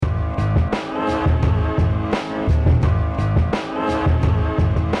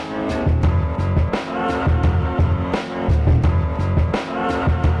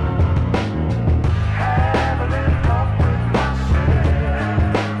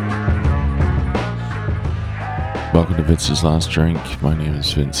welcome to Vince's Last Drink. My name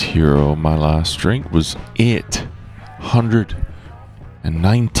is Vince Hero. My last drink was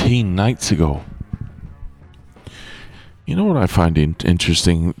 819 nights ago. You know what I find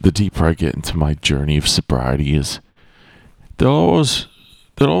interesting, the deeper I get into my journey of sobriety, is there'll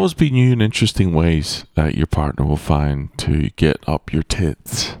always be new and interesting ways that your partner will find to get up your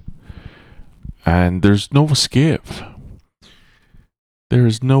tits. And there's no escape. There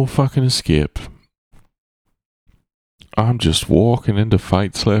is no fucking escape. I'm just walking into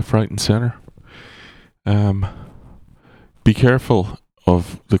fights left, right, and center. Be careful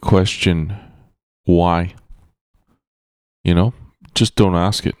of the question, why? You know, just don't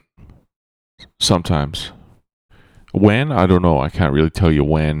ask it. Sometimes. When? I don't know. I can't really tell you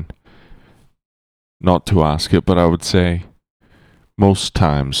when not to ask it, but I would say most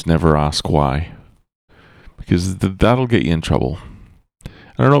times never ask why. Because that'll get you in trouble.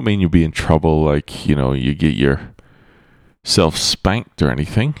 And I don't mean you'll be in trouble like, you get yourself spanked or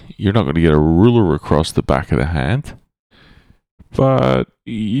anything. You're not going to get a ruler across the back of the hand. But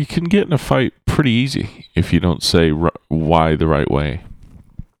you can get in a fight pretty easy if you don't say why the right way.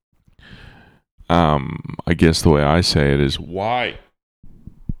 I guess the way I say it is, why?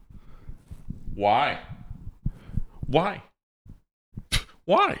 Why? Why?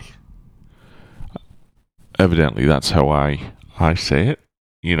 Why? Evidently, that's how I say it.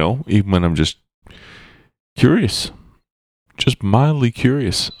 Even when I'm just curious. Just mildly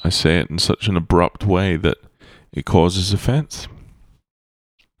curious. I say it in such an abrupt way that it causes offense.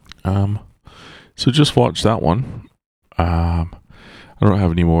 So just watch that one. I don't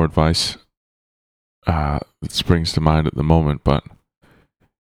have any more advice that springs to mind at the moment, but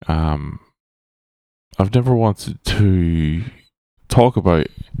I've never wanted to talk about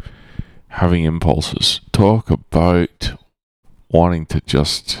having impulses, talk about wanting to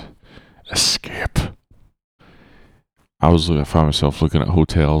just escape. I found myself looking at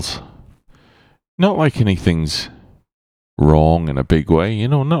hotels. Not like anything's wrong in a big way,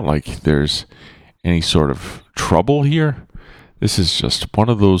 not like there's any sort of trouble here. This is just one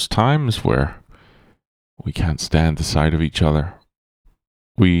of those times where we can't stand the sight of each other.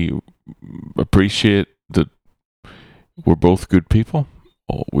 We appreciate that we're both good people.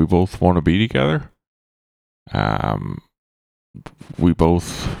 We both want to be together. We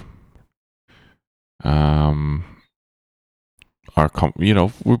both are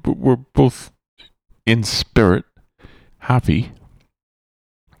we're both in spirit happy,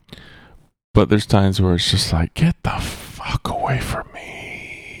 but there's times where it's just like, get the fuck away from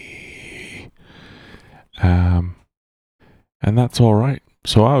me, and that's all right.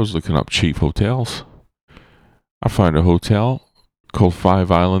 So I was looking up cheap hotels. I found a hotel called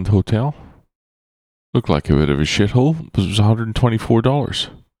 5 Island Hotel. Looked like a bit of a shithole, but it was $124.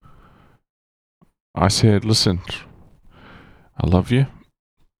 I said, listen, I love you,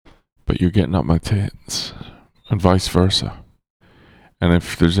 but you're getting up my tits, and vice versa. And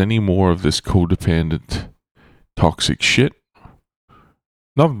if there's any more of this codependent, toxic shit,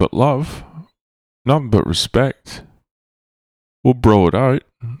 nothing but love, nothing but respect, we'll bro it out,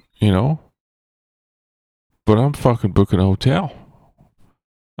 but I'm fucking booking a hotel.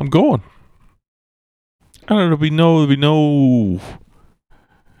 I'm going. And there'll be no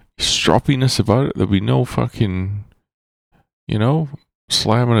stroppiness about it. There'll be no fucking,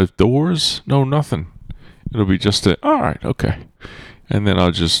 slamming of doors. No, nothing. It'll be just alright, okay. And then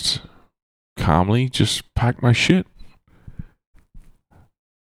I'll just calmly just pack my shit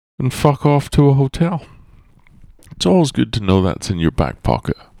and fuck off to a hotel. It's always good to know that's in your back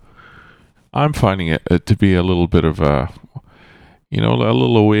pocket. I'm finding it to be a little bit of a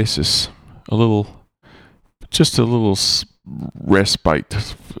little oasis, a little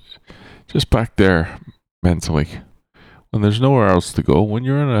respite, just back there mentally. When there's nowhere else to go, when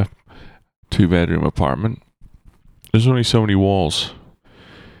you're in a 2-bedroom apartment, there's only so many walls.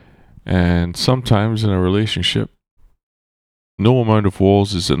 And sometimes in a relationship, no amount of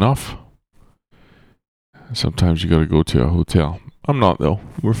walls is enough. Sometimes you gotta go to a hotel. I'm not, though.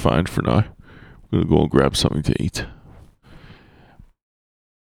 We're fine for now. We're gonna go and grab something to eat.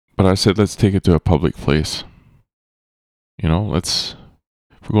 But I said, let's take it to a public place. If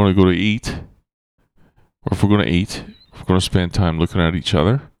we're going to go to eat, or if we're going to spend time looking at each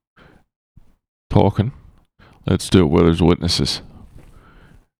other, talking, let's do it where there's witnesses.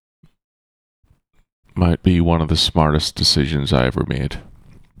 Might be one of the smartest decisions I ever made.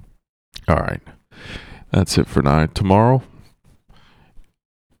 Alright, that's it for now. Tomorrow,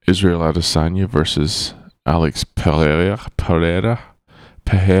 Israel Adesanya versus Alex Pereira.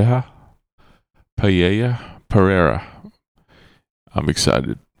 I'm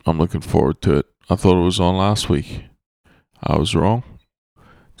excited. I'm looking forward to it. I thought it was on last week. I was wrong.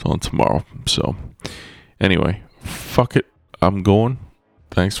 It's on tomorrow. So, anyway, fuck it. I'm going.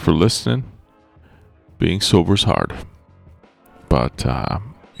 Thanks for listening. Being sober's hard. But,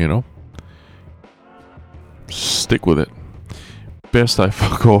 stick with it. Best I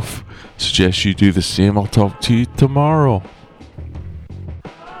fuck off. Suggest you do the same. I'll talk to you tomorrow.